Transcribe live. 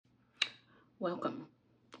Welcome.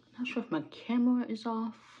 Not sure if my camera is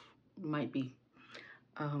off. Might be.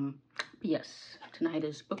 But yes, tonight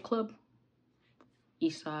is book club.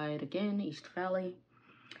 East Side again, East Valley.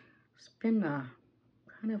 It's been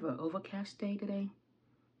kind of an overcast day today.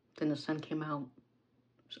 Then the sun came out.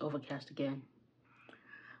 It's overcast again.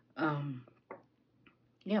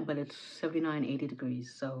 Yeah, but it's 79, 80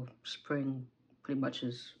 degrees. So spring pretty much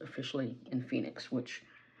is officially in Phoenix, which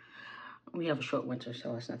we have a short winter,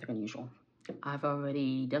 so it's nothing unusual. I've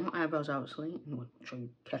already done my eyebrows, obviously, and we'll try to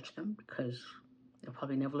catch them because they'll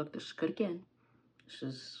probably never look this good again. This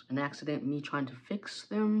is an accident, me trying to fix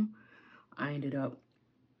them. I ended up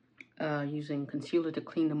using concealer to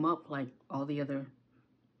clean them up like all the other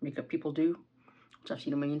makeup people do, which I've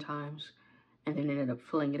seen a million times, and then ended up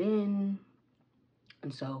filling it in,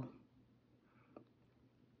 and so,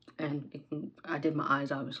 I did my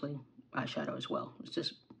eyes, obviously, eyeshadow as well. It's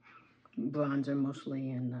just bronzer mostly,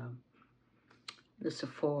 and the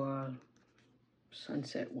Sephora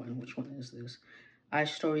Sunset one. Which one is this? Eye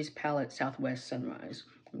Stories Palette Southwest Sunrise.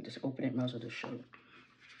 Let me just open it and also just show it.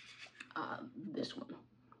 This one.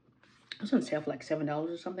 It was on sale for like $7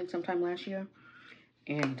 or something sometime last year.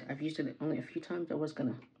 And I've used it only a few times. I was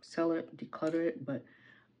going to sell it, declutter it, but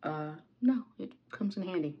no, it comes in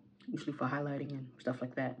handy. Usually for highlighting and stuff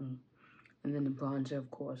like that. And then the bronzer,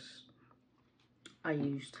 of course, I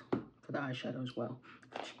used for the eyeshadow as well.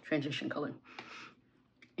 Transition color.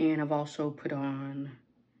 And I've also put on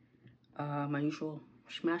my usual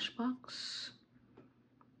Smashbox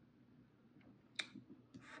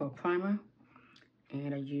for primer.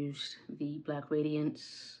 And I used the Black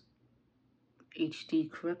Radiance HD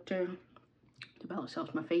Corrector to balance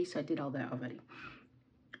out my face. I did all that already.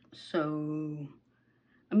 So,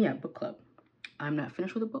 yeah, book club. I'm not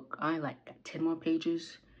finished with the book. I like got 10 more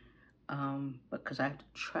pages. But because I have to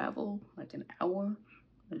travel like an hour,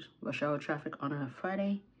 there's rush hour traffic on a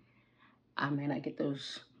Friday. I may not get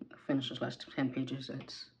those finished, those last 10 pages.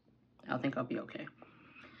 I think I'll be okay.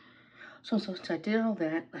 So since I did all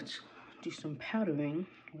that, let's do some powdering,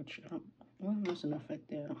 which well, that's enough right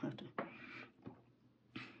there. I don't have to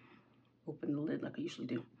open the lid like I usually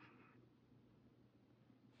do.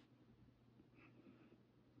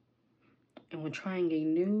 And we're trying a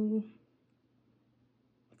new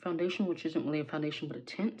foundation, which isn't really a foundation, but a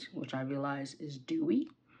tint, which I realize is Dewy.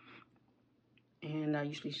 And I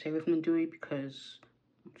usually stay away from the Dewy because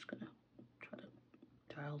I'm just gonna try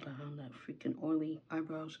to dial down that freaking oily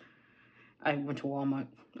eyebrows. I went to Walmart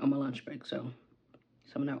on my lunch break, so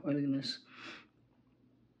some of that oiliness.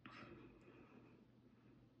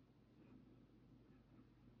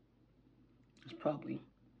 It's probably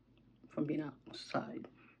from being outside.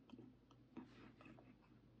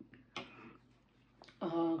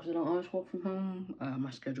 Because I don't always work from home. My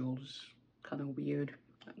schedule is kind of weird.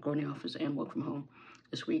 I go in the office and work from home.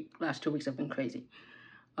 This week, last 2 weeks have been crazy.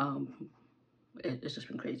 It's just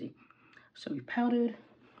been crazy. So we powdered.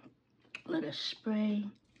 Let us spray.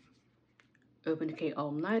 Urban Decay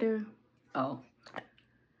All Nighter.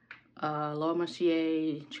 Laura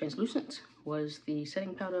Mercier Translucent was the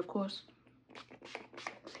setting powder, of course.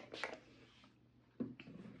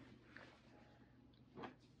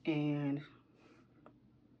 And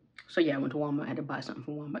so yeah, I went to Walmart. I had to buy something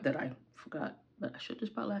from Walmart that I forgot that I should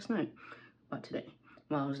just bought last night. Bought today.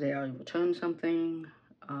 While I was there, I returned something.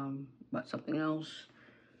 Bought something else.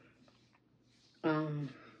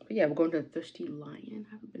 But yeah, we're going to Thirsty Lion.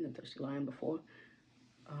 I haven't been to Thirsty Lion before.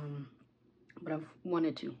 But I've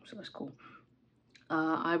wanted to, so that's cool.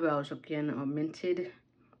 Eyebrows again are Mented.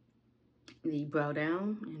 The Brow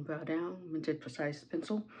Down Mented Precise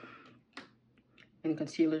Pencil. And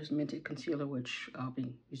concealers, Mented Concealer, which I'll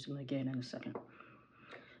be using again in a second.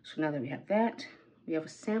 So now that we have that, we have a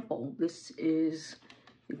sample. This is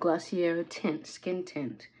the Glossier Skin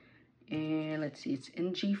Tint. And let's see, it's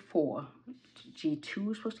in G4.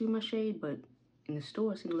 G2 is supposed to be my shade, but in the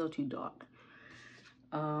store it seems a little too dark.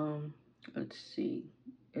 Let's see.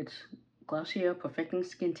 It's Glossier Perfecting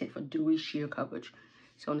Skin Tint for Dewy Sheer Coverage.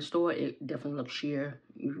 So in the store, it definitely looks sheer.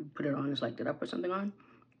 You put it on, it's like, did I put something on?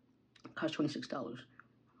 It costs $26.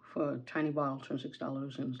 For a tiny bottle,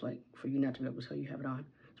 $26. And it's like, for you not to be able to tell you have it on.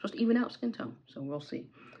 It's supposed to even out skin tone, so we'll see.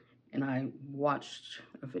 And I watched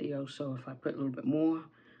a video, so if I put a little bit more,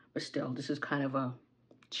 but still, this is kind of a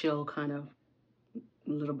chill kind of,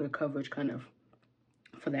 a little bit of coverage kind of,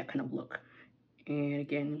 for that kind of look. And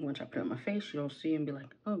again, once I put it on my face, you'll see and be like,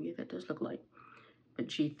 oh yeah, that does look like. But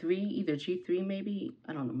G3, either G3 maybe,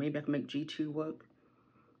 I don't know, maybe I can make G2 work.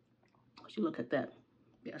 As you look at that,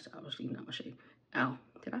 yes, obviously not my shade. Ow,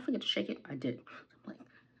 did I forget to shake it? I did. Like,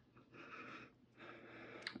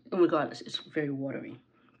 regardless, it's very watery.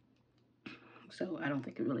 So I don't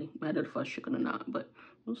think it really mattered if I shook it or not, but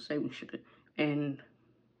we'll say we shook it. And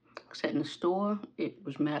like I said, in the store, it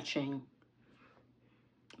was matching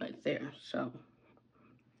right there. So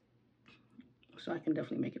I can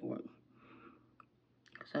definitely make it work.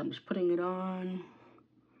 So I'm just putting it on.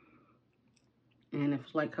 And if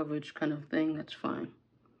it's light coverage kind of thing, that's fine.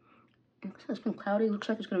 It's been cloudy, looks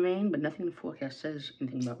like it's gonna rain, but nothing in the forecast says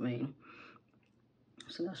anything about rain.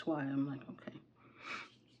 So that's why I'm like, okay.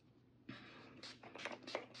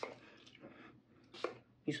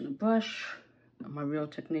 Using a brush, my Real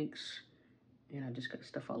Techniques, and I just got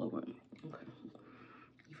stuff all over it. Okay.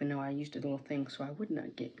 Even though I used a little thing, so I would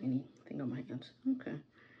not get anything on my hands. Okay.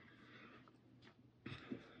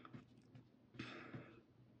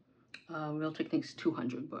 Real Techniques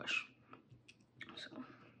 200 brush. So,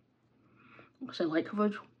 like I said, light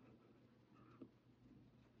coverage.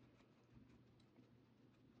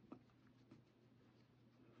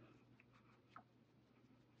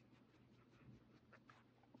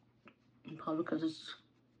 Probably because it's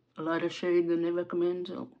a lighter shade than they recommend.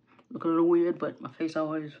 So look a little weird, but my face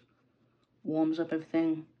always warms up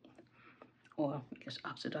everything. Or I guess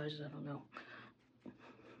oxidizes, I don't know.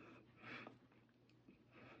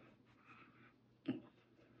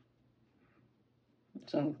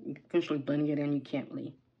 So eventually blending it in, you can't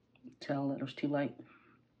really tell that it was too light.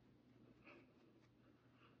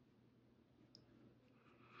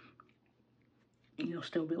 You'll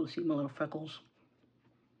still be able to see my little freckles.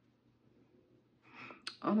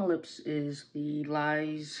 On my lips is the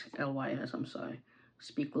Lys, L-Y-S, I'm sorry,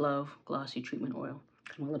 Speak Love Glossy Treatment Oil,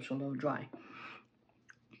 because my lips are a little dry.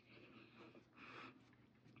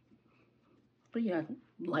 But yeah,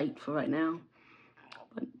 light for right now.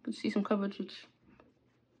 But you can see some coverage. It's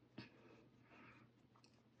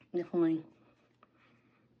definitely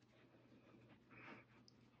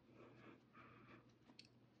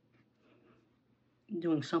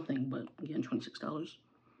doing something, but again, $26.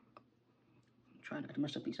 Try not to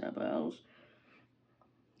mess up these eyebrows.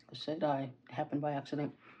 Like I said, I happened by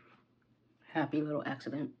accident. Happy little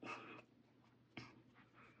accident.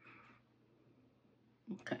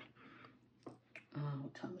 Okay.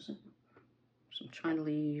 What time is it? So I'm trying to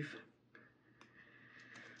leave,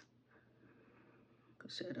 like I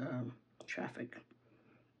said, traffic.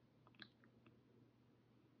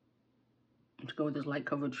 Let's go with this light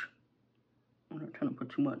coverage. I'm not trying to put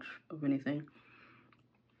too much of anything.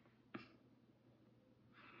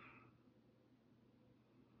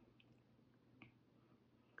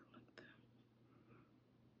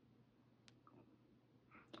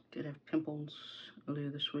 Did have pimples earlier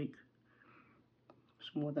this week.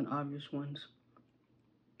 Some more than obvious ones.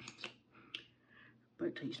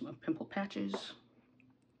 But I use my pimple patches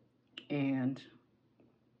and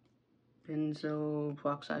benzoyl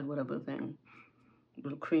peroxide, whatever thing.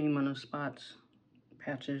 Little cream on the spots,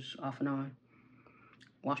 patches off and on.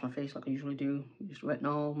 Wash my face like I usually do. Use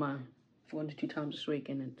retinol my 1 to 2 times this week,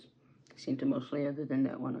 and it seemed to mostly, other than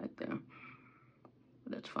that one right there.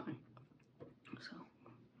 But that's fine.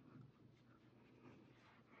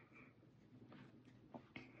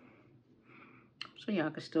 So yeah,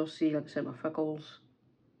 I can still see, like I said, my freckles.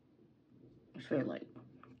 It's very light.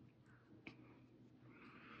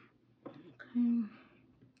 Okay.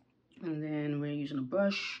 And then we're using a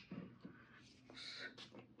brush.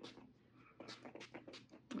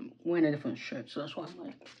 I'm wearing a different shirt, so that's why I'm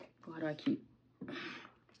like, why do I keep...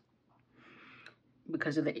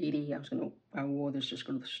 Because of the 80, I wore this just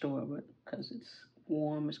to go to the store, but because it's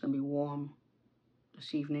warm, it's gonna be warm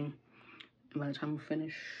this evening. And by the time we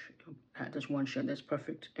finish, I had this one shirt that's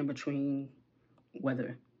perfect in between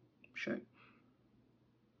weather shirt.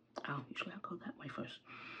 Usually I'll go that way first.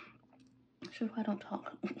 I'm sure if I don't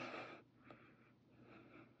talk.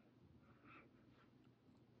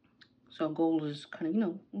 So gold is kind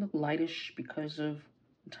of, look lightish because of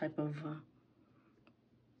the type of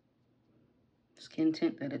skin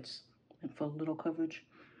tint that it's meant for little coverage.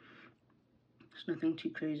 It's nothing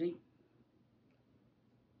too crazy.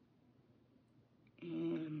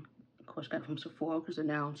 And of course got it from Sephora because they're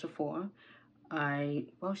now in Sephora.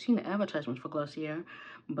 I've seen the advertisements for Glossier,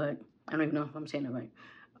 but I don't even know if I'm saying it right.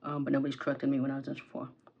 But nobody's corrected me when I was in Sephora.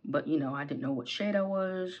 But I didn't know what shade I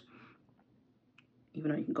was,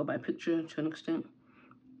 even though you can go by picture to an extent.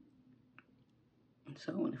 And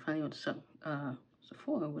so when I finally went to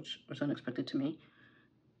Sephora, which was unexpected to me,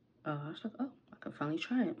 I was like, oh, I could finally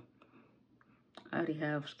try it. I already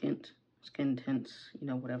have skin tints,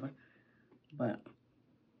 whatever, but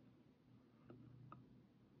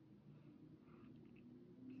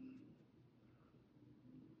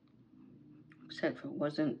said if it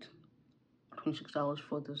wasn't $26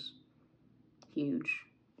 for this huge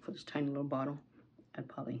for this tiny little bottle. I'd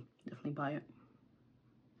probably definitely buy it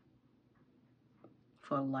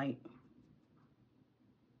for a light.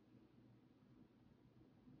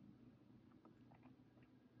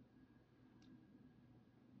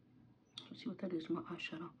 Let's see what that is in my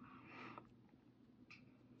eyeshadow.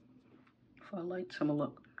 For a light summer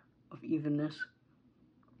look of evenness.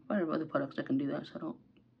 But I have other products that can do that, so I don't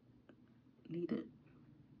need it.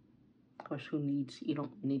 Of course, who needs? You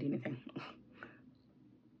don't need anything.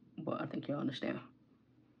 But I think you'll understand.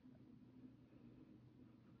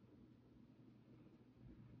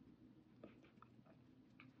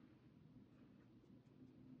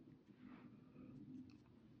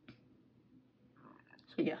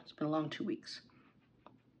 So yeah, it's been a long 2 weeks.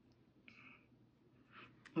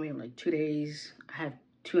 We have like 2 days. I have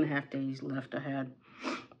 2.5 days left. I had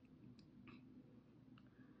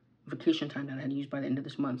vacation time that I had used by the end of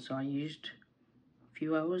this month. So I used a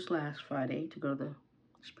few hours last Friday to go to the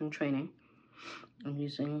spring training. I'm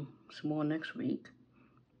using some more next week.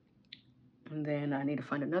 And then I need to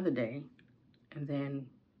find another day. And then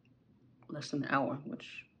less than an hour,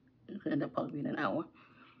 which could end up probably being an hour.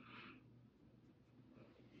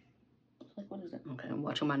 Like, what is that? Okay, I'm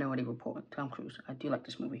watching Minority Report. Tom Cruise. I do like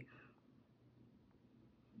this movie.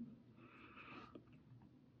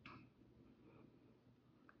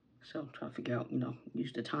 So I'm trying to figure out, you know,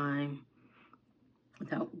 use the time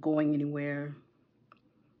without going anywhere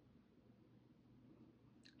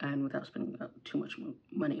and without spending too much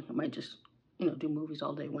money. I might just, you know, do movies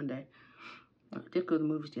all day one day. I did go to the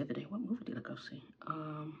movies the other day. What movie did I go see?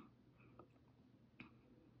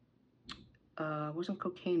 It wasn't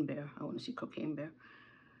Cocaine Bear. I want to see Cocaine Bear.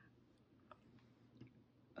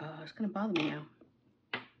 It's gonna bother me now.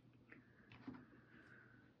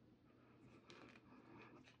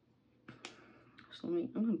 So I'm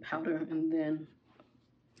gonna powder and then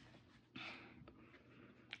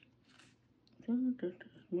the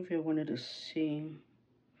movie I wanted to see.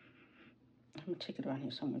 I'm gonna take it around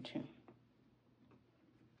here somewhere too.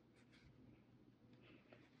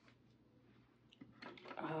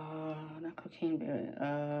 Not Cocaine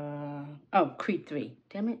Bear. Oh, Creed 3.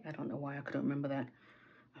 Damn it, I don't know why I couldn't remember that.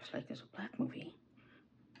 I was like, there's a black movie.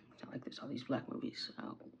 It's not like there's all these black movies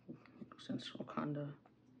out since Wakanda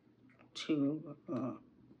 2,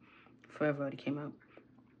 Forever already came out.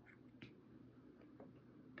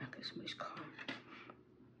 Okay, somebody's car.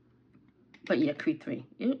 But yeah, Creed 3.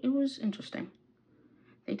 It was interesting.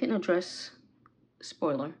 They didn't address,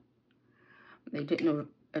 spoiler, they didn't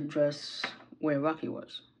address where Rocky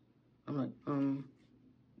was. I'm like,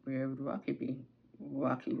 where would Rocky be?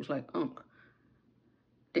 Rocky was like,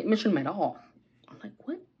 didn't mention him at all. I'm like,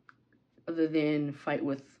 what? Other than fight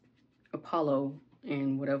with Apollo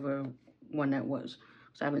and whatever one that was.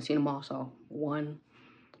 So I haven't seen them all. So 1,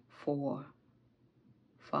 4,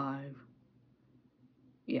 5.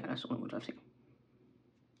 Yeah, that's the only ones I've seen.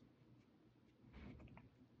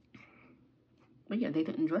 But yeah, they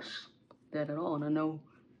didn't address that at all. And I know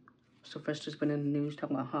Sylvester's been in the news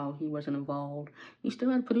talking about how he wasn't involved. He still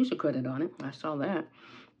had a producer credit on it. I saw that.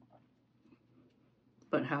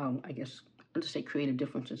 But how, I guess, let's say creative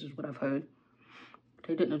differences is what I've heard.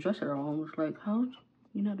 They didn't address it at all. I was like, how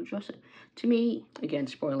you not address it? To me, again,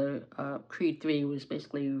 spoiler, Creed 3 was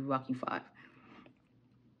basically Rocky 5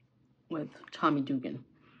 with Tommy Dugan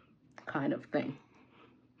kind of thing.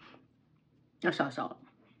 That's how I saw it.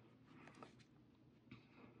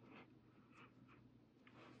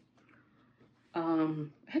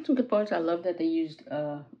 Had some good parts. I love that they used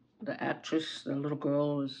the actress, the little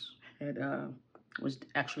girl was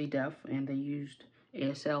actually deaf, and they used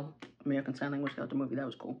ASL, American Sign Language, throughout the movie. That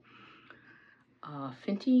was cool.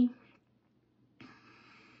 Fenty,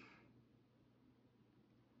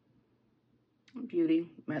 Beauty,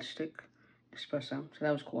 Matchstick, Espresso. So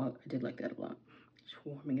that was cool. I did like that a lot. Just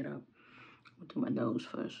warming it up. I'll do my nose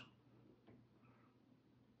first.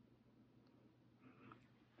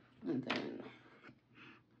 And then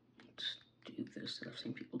let's do this that I've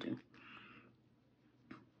seen people do.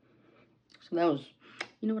 So that was,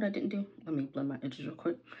 you know what I didn't do? Let me blend my edges real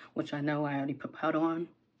quick, which I know I already put powder on.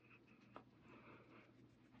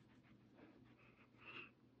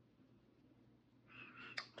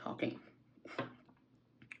 Talking.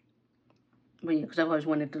 But yeah, because I've always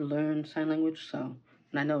wanted to learn sign language, so,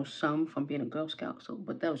 and I know some from being a Girl Scout, so,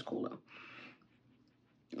 but that was cool though.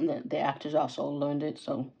 And the actors also learned it,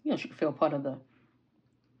 so, you know, she could feel part of the,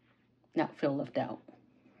 not feel left out.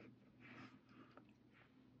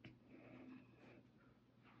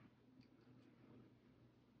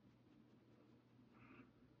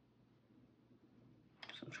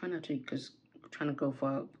 So I'm trying not to, because I'm trying to go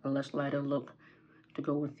for a less lighter look to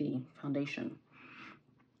go with the foundation.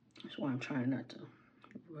 That's why I'm trying not to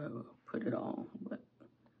put it all, but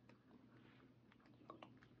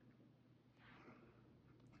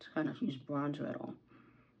try not to use bronzer at all,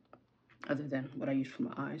 other than what I use for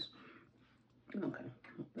my eyes. Okay,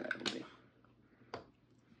 that will be.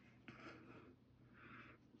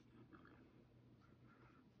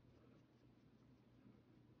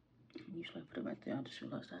 Usually I put it right there, I just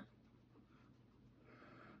realized that.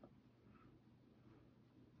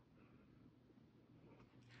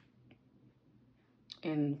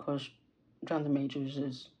 And of course, Jonathan Majors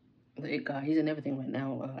is the it guy. He's in everything right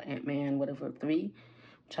now. Ant-Man, whatever, 3,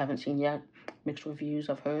 which I haven't seen yet. Mixed reviews,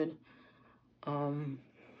 I've heard.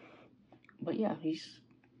 But yeah, he's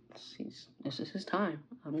this is his time.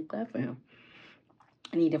 I'm glad for him.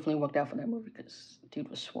 And he definitely worked out for that movie because dude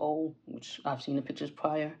was swole, which I've seen the pictures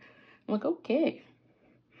prior. I'm like, okay.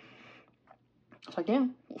 It's like, yeah.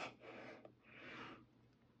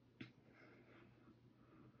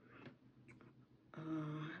 I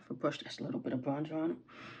have a brush that's a little bit of bronzer on it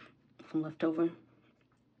from leftover.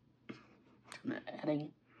 I'm adding.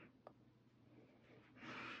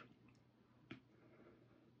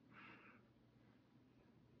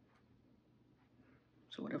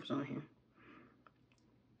 So whatever's on here.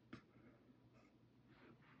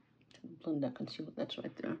 Blend that concealer, that's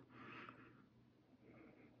right there.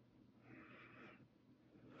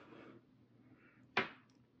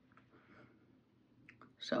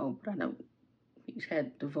 So, but I know he's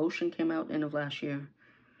had Devotion came out end of last year.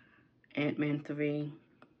 Ant-Man 3.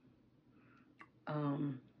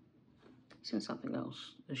 He's in something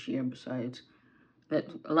else this year besides that.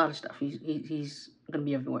 A lot of stuff. He's gonna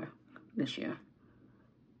be everywhere this year.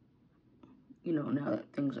 You know, now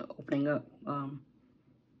that things are opening up.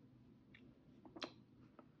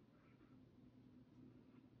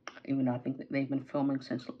 Even though I think that they've been filming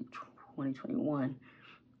since like 2021,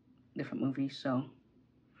 different movies. So,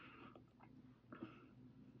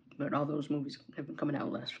 but all those movies have been coming out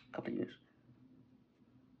the last couple of years,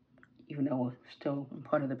 even though we're still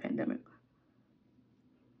part of the pandemic.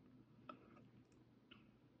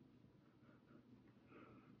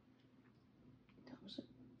 That was it.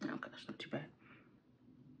 Okay, that's not too bad.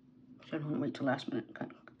 So I don't want to wait till last minute.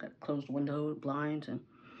 Got to close the window, blinds, and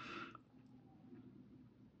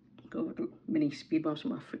go over the mini speed bumps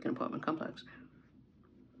in my freaking apartment complex.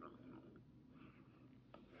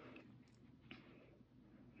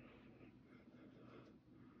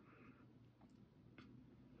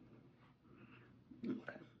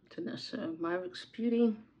 Okay, Danessa Myricks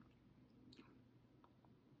Beauty.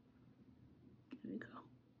 There we go.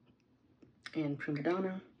 And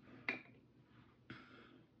Primadonna.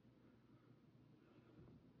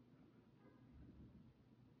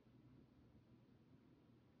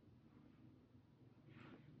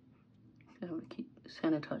 I would keep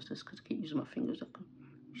sanitize this because I keep using my fingers. I can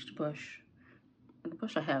use the brush. And the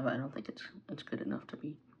brush I have, I don't think it's good enough to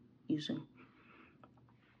be using.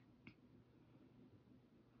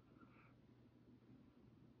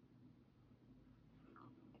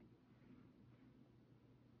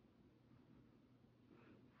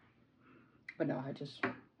 But no, I just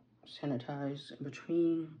sanitize in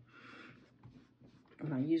between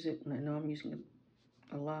when I use it, and I know I'm using it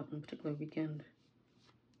a lot on a particular weekend.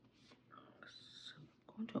 So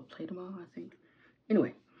I'm going to a play tomorrow, I think.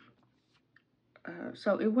 Anyway,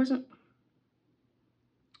 so it wasn't.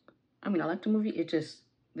 I mean, I liked the movie. It just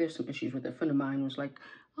there's some issues with it. A friend of mine was like,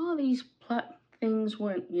 "All these plot things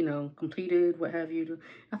weren't, you know, completed. What have you?"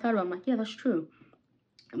 I thought about it, I'm like, yeah, that's true.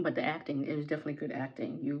 But the acting, it was definitely good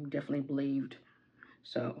acting. You definitely believed.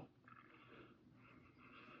 So,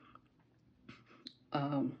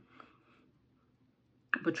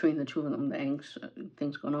 between the two of them, the angst,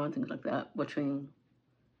 things going on, things like that,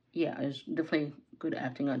 yeah, it's definitely good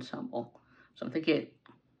acting ensemble. So I think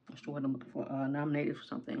that's the word I'm looking for, nominated for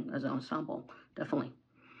something as an ensemble, definitely.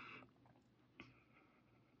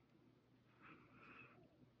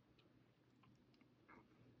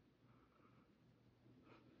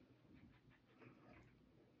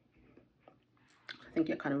 I think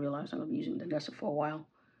you kind of realize I'm going to be using Danessa for a while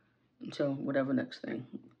until whatever next thing.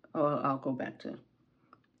 Or I'll go back to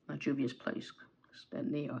my Juvia's Place. That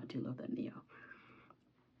Neo, I do love that Neo.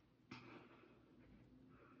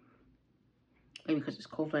 Maybe because it's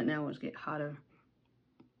cold right now, it's get hotter.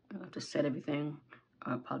 I have to set everything.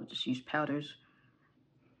 I'll probably just use powders.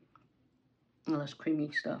 And less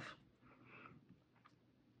creamy stuff.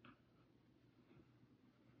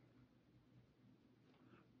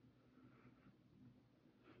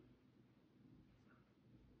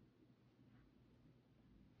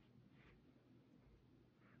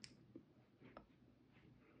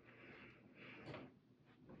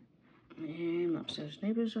 And I'm Says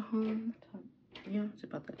neighbors are home. Yeah, it's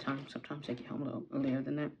about that time. Sometimes they get home a little earlier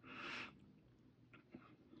than that.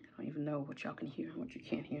 I don't even know what y'all can hear and what you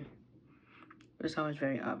can't hear. But it's always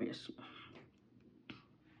very obvious.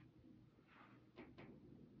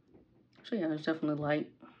 So yeah, it's definitely light.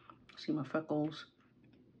 See my freckles.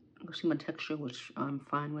 You see my texture, which I'm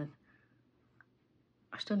fine with.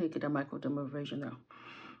 I still need to get that microdermabrasion though.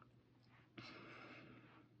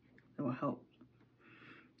 It will help.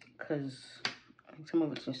 Because I think some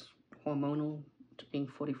of it's just hormonal, to being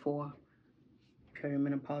 44,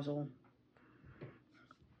 perimenopausal.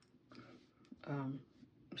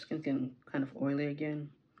 Skin's getting kind of oily again.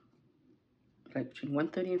 Like between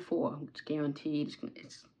 130 and 4, it's guaranteed.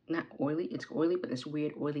 It's not oily, it's oily, but it's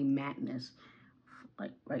weird oily matteness,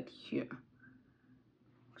 like right here.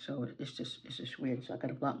 So it's just weird. So I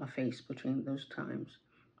gotta block my face between those times,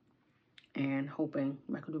 and hoping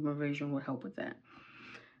microdermabrasion will help with that.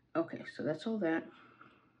 Okay, so that's all that.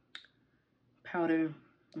 Powder.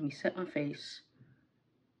 Let me set my face.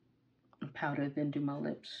 And powder, then do my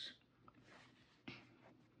lips.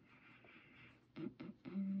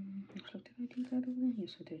 Did I do that over there?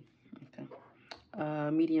 Yes, I did.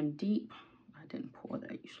 Okay. Medium deep. I didn't pour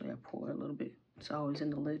that. Usually I pour a little bit. It's always in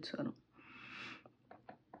the lid, so I don't.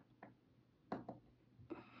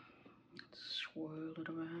 Swirl it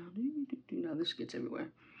around. Now this gets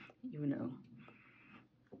everywhere. You know.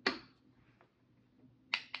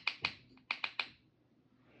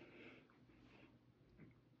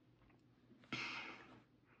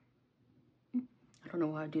 I don't know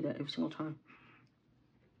why I do that every single time.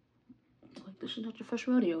 Like, this is not your first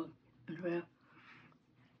rodeo. But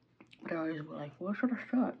I always be like, where should I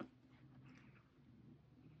start?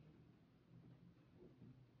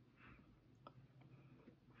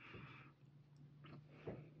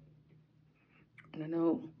 And I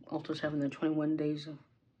know Ulta's having their 21 days of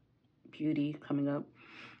beauty coming up.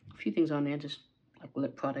 A few things on there, just like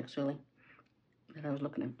lip products really, that I was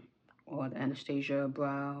looking at. Or the Anastasia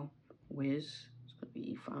Brow Wiz. It's going to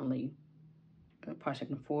be finally a price I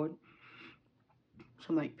can afford. So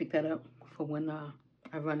I might pick that up for when I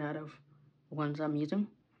run out of the ones I'm using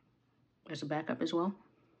as a backup as well.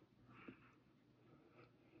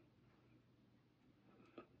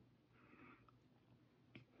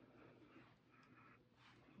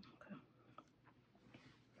 Okay.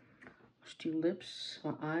 Let's do lips,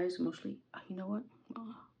 my eyes mostly. You know what? I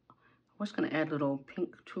was going to add a little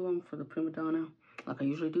pink to them for the Primadonna, like I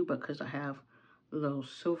usually do, but because I have a little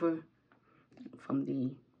silver from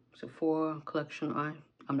the Sephora collection eye,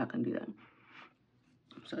 I'm not going to do that.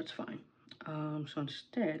 So that's fine. So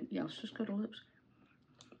instead, yeah, let's just go to lips.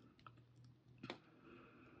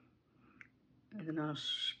 And then I'll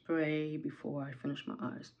spray before I finish my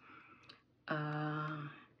eyes.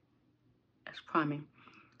 As priming.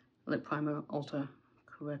 Lip primer, Ulta,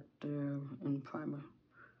 Corrector, and primer.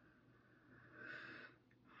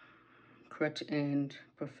 Correct and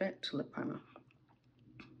Perfect lip primer.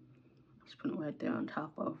 Just put it right there on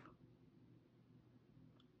top of.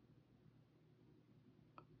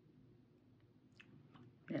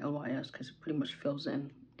 Yeah, LYS, because it pretty much fills in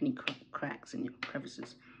any cracks and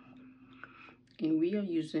crevices. And we are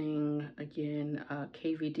using, again,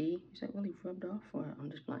 KVD. Is that really rubbed off, or I'm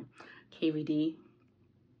just blind? KVD.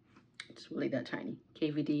 It's really that tiny.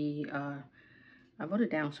 KVD, I wrote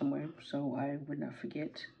it down somewhere so I would not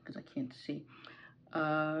forget because I can't see.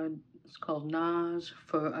 It's called NARS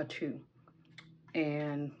for a 2.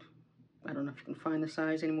 And I don't know if you can find the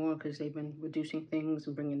size anymore because they've been reducing things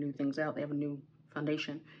and bringing new things out. They have a new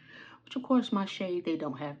foundation, which of course my shade they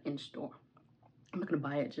don't have in store. I'm not going to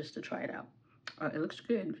buy it just to try it out. It looks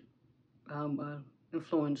good.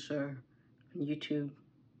 Influencer on YouTube.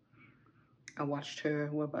 I watched her.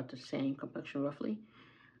 We're about the same complexion roughly.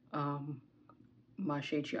 My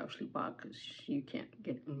shade she obviously bought because you can't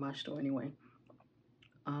get it in my store anyway.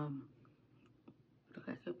 Look,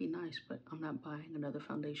 that could be nice, but I'm not buying another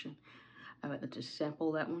foundation. I'd rather just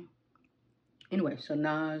sample that one. Anyway, so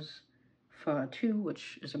NARS for 2,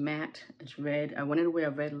 which is a matte. It's red. I wanted to wear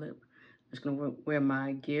a red lip. I was going to wear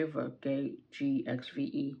my Give or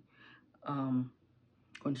GXVE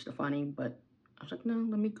Gwen Stefani, but I was like, no,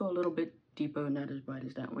 let me go a little bit deeper, not as bright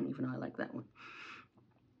as that one, even though I like that one.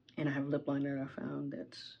 And I have a lip liner that I found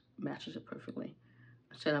that matches it perfectly.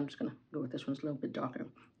 I said I'm just going to go with this one. It's a little bit darker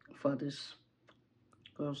for this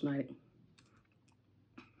girls' night.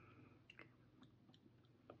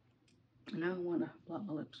 And I don't want to blot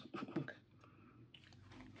my lips. Okay.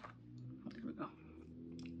 There we go.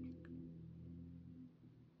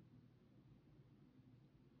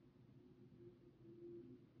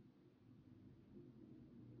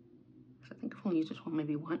 So I think I've only used this one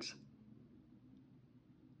maybe once.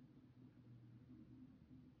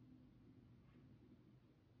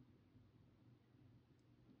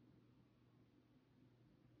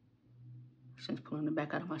 since pulling it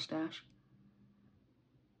back out of my stash.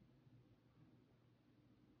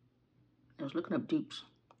 I was looking up dupes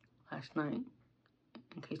last night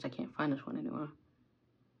in case I can't find this one anywhere.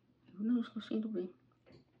 Who knows? What seems to be.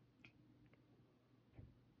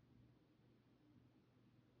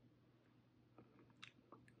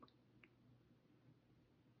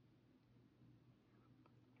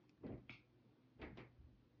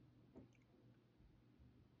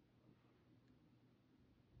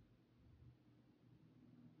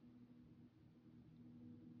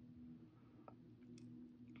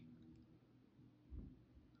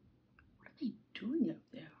 What are they doing up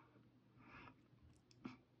there?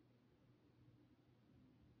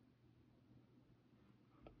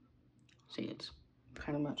 See, it's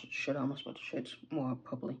kind of matches the shade, almost, but the shade's more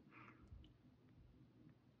purpley.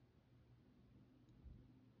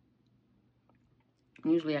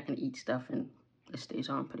 Usually I can eat stuff and it stays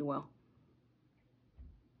on pretty well.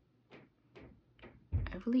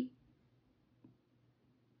 I really...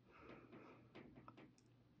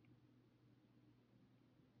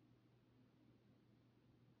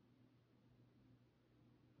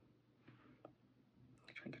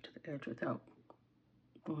 try to get to the edge without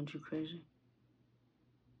going too crazy.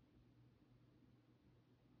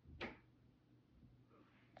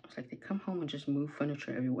 It's like they come home and just move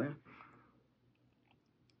furniture everywhere.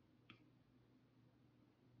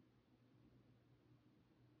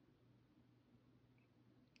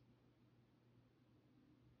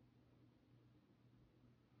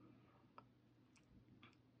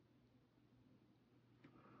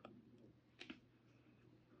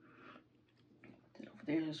 Over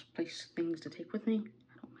there is place things to take with me.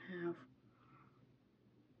 I don't have.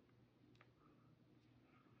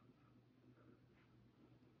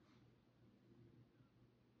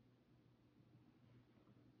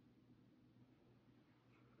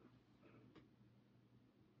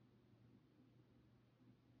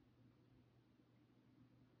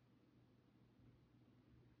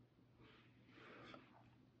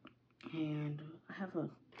 And I have a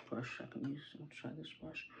brush I can use. I'll try this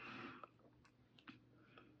brush.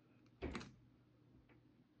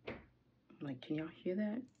 Like, can y'all hear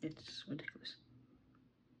that? It's ridiculous.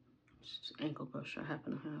 It's an ankle brush I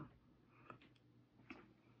happen to have.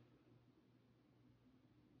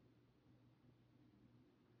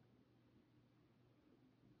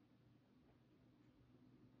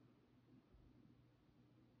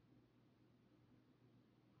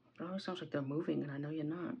 It always sounds like they're moving, and I know you're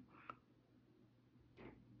not.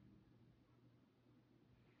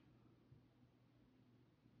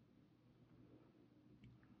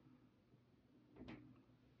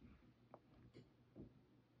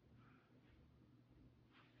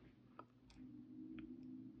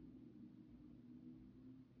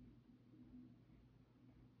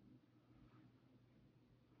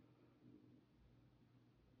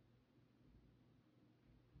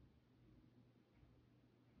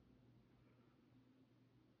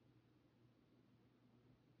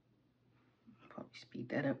 Probably speed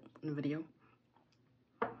that up in the video.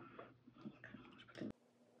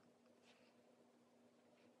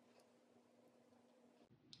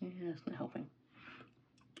 Yeah, it's not helping.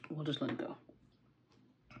 We'll just let it go.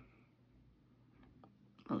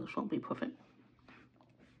 Oh, this won't be perfect.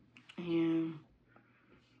 And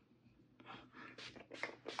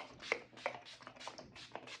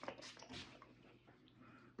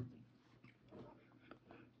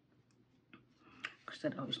because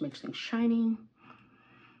that always makes things shiny.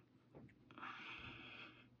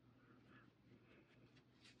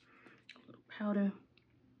 A little powder.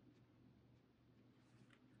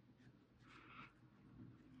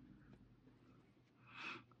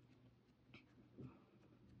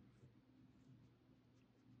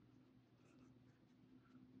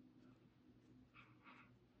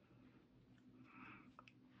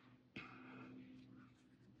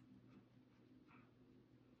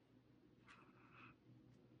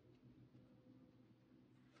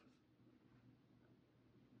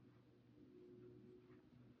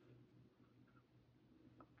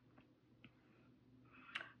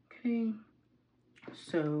 Okay,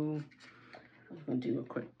 so I'm gonna do a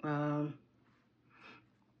quick the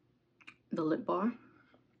lip bar,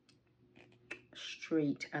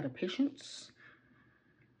 straight out of Patience.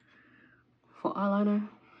 For eyeliner,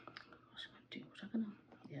 what was I gonna do? Was I gonna?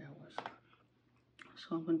 Yeah, I was.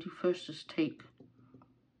 So I'm gonna do first is take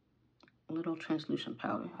a little translucent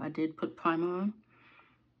powder. I did put primer on.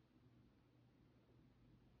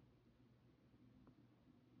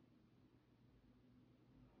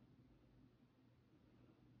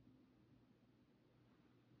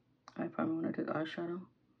 I primer when I did eyeshadow.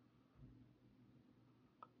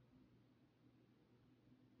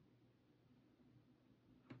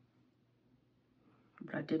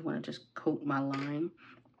 But I did want to just coat my line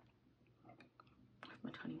with my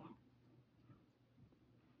tiny one.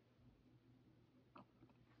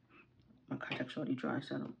 My contact's already dry,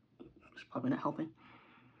 so it's probably not helping.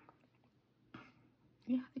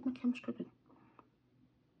 Yeah, I think my camera's crooked.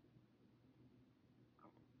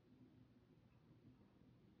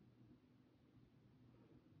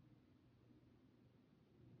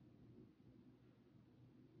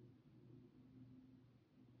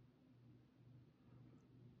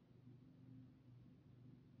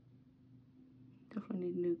 Definitely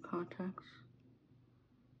need new contacts.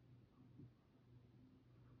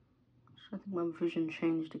 So I think my vision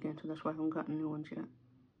changed again, so that's why I haven't gotten new ones yet.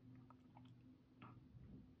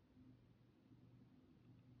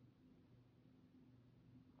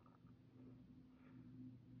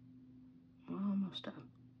 Almost done.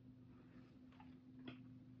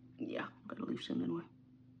 Yeah, gotta leave soon anyway.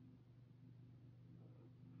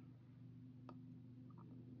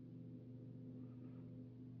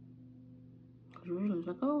 Because originally it's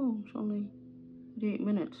like, oh, it's only 38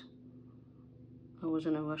 minutes. I was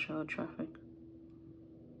in a rush hour traffic.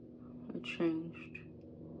 It changed.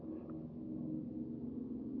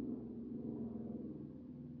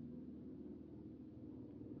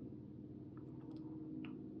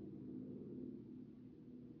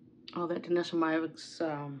 Oh, that Danessa Myricks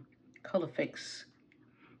color fix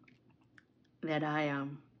that I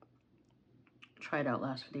tried out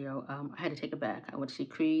last video, I had to take it back. I went to see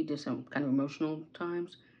Creed, did some kind of emotional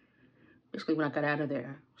times. Basically, when I got out of there,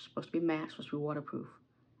 it was supposed to be matte, supposed to be waterproof.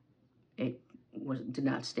 It did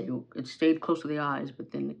not stay. It stayed close to the eyes,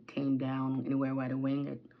 but then it came down anywhere by the wing.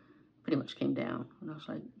 It pretty much came down, and I was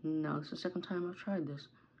like, no, this is the second time I've tried this,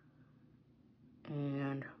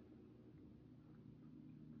 and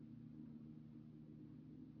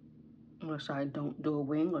unless I don't do a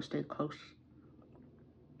wing or stay close,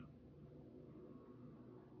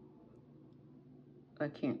 I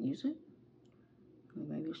can't use it.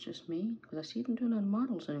 Maybe it's just me, because I see them doing on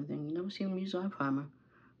models and everything. You never see them use eye primer,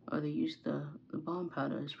 or they use the balm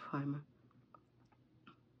powder as primer.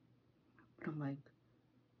 But I'm like,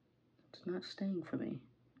 it's not staying for me.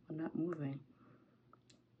 I'm not moving,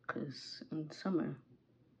 because in summer,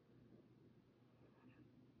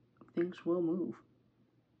 things will move.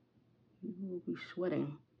 You will be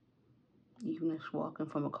sweating, even if walking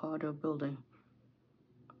from a car to a building.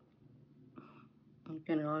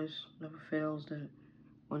 Again, it always never fails that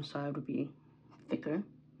one side would be thicker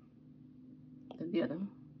than the other.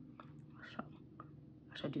 So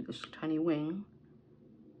as I do this tiny wing,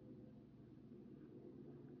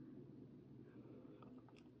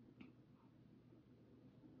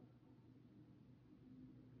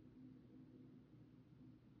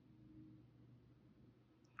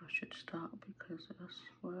 I should stop, because that's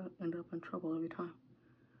where I end up in trouble every time.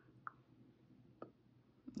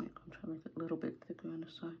 I'm trying to make it a little bit thicker on the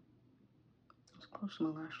side. It's close to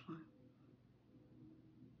my lash line.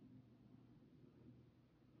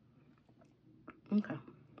 Okay.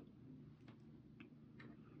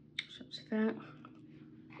 So it's that.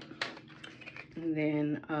 And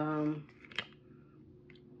then,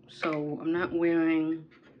 so I'm not wearing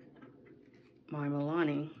my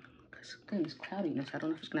Milani, because again, it's cloudiness. I don't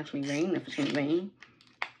know if it's gonna actually rain. If it's gonna rain,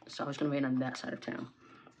 it's always gonna rain on that side of town.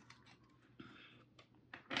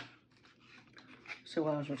 So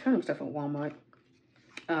while I was returning stuff at Walmart,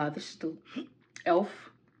 this is the e.l.f.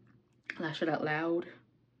 Lash It Out Loud.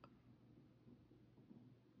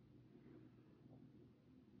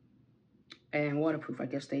 And waterproof. I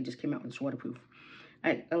guess they just came out with this waterproof.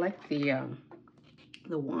 I like the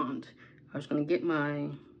wand. I was gonna get my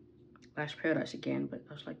Lash Paradise again, but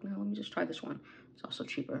I was like, no, let me just try this one. It's also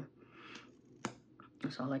cheaper.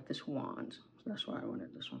 And so I like this wand. So that's why I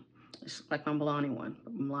wanted this one. It's like my Milani one,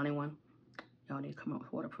 but my Milani one, y'all need to come out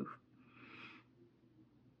with waterproof.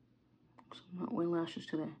 So I'm not wearing lashes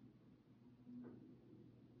today.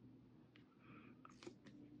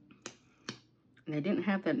 And they didn't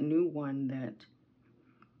have that new one that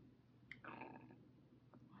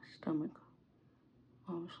stomach,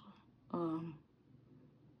 obviously,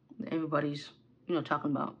 everybody's, you know,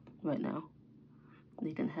 talking about right now.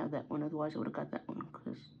 They didn't have that one, otherwise I would have got that one,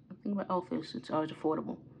 because the thing about e.l.f. is it's always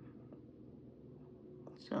affordable.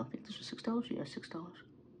 So I think this was $6. Yeah, $6.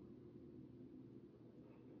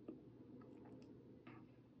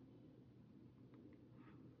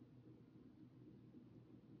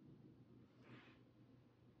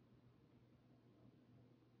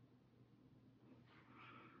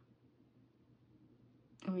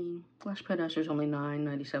 I mean, Lash Paradise is only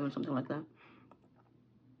 $9.97, something like that.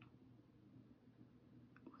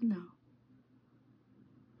 No,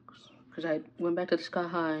 because I went back to the Sky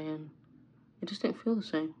High and It just didn't feel the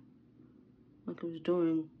same. Like it was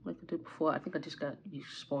doing, like it did before. I think I just got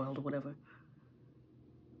spoiled or whatever.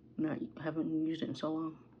 I haven't used it in so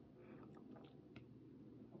long.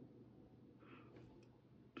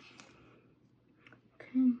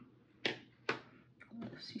 Okay.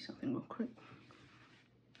 Let's see something real quick.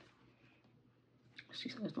 Let's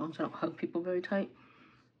see, as long as I don't hug people very tight.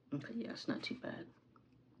 Okay, yeah, it's not too bad.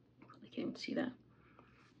 I can't even see that.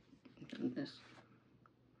 And this.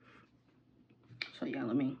 So yeah,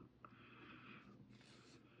 let me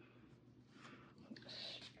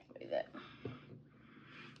spray that.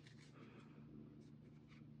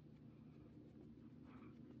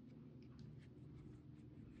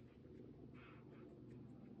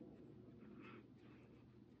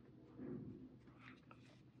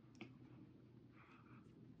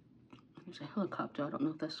 There's a helicopter. I don't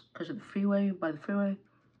know if that's because of the freeway, by the freeway,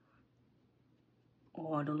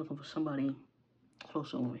 or they're looking for somebody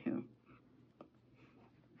close over here.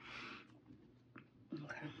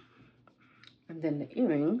 Okay. And then the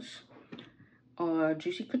earrings are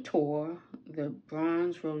Juicy Couture, the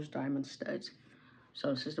bronze rose diamond studs.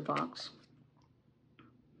 So this is the box.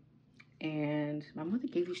 And my mother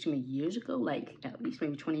gave these to me years ago, like at least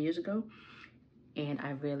maybe 20 years ago. And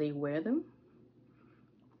I rarely wear them.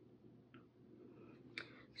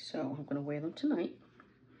 So I'm gonna wear them tonight.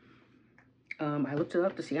 I looked it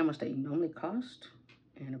up to see how much they normally cost.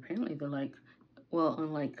 And apparently they're like, well,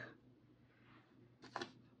 unlike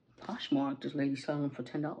Poshmark, this lady's selling them for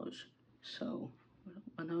 $10. So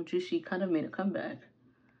I know Juicy kind of made a comeback.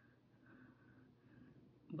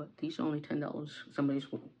 But these are only $10. Somebody's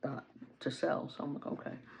thought to sell, so I'm like,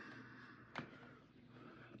 okay.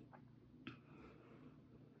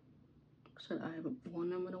 So I haven't worn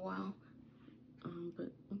them in a while,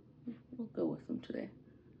 but we'll go with them today.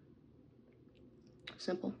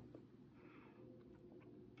 Simple.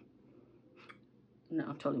 No,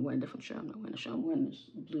 I'm totally wearing a different shirt. I'm not wearing a shirt. I'm wearing this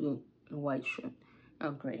blue and white shirt.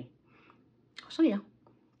 Oh, gray. So yeah.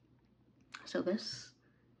 So this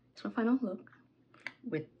is my final look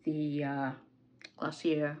with the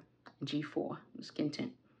Glossier G4 Skin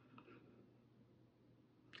Tint.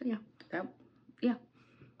 So yeah.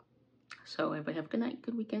 So everybody have a good night,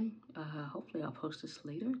 good weekend. Hopefully I'll post this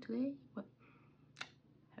later today. But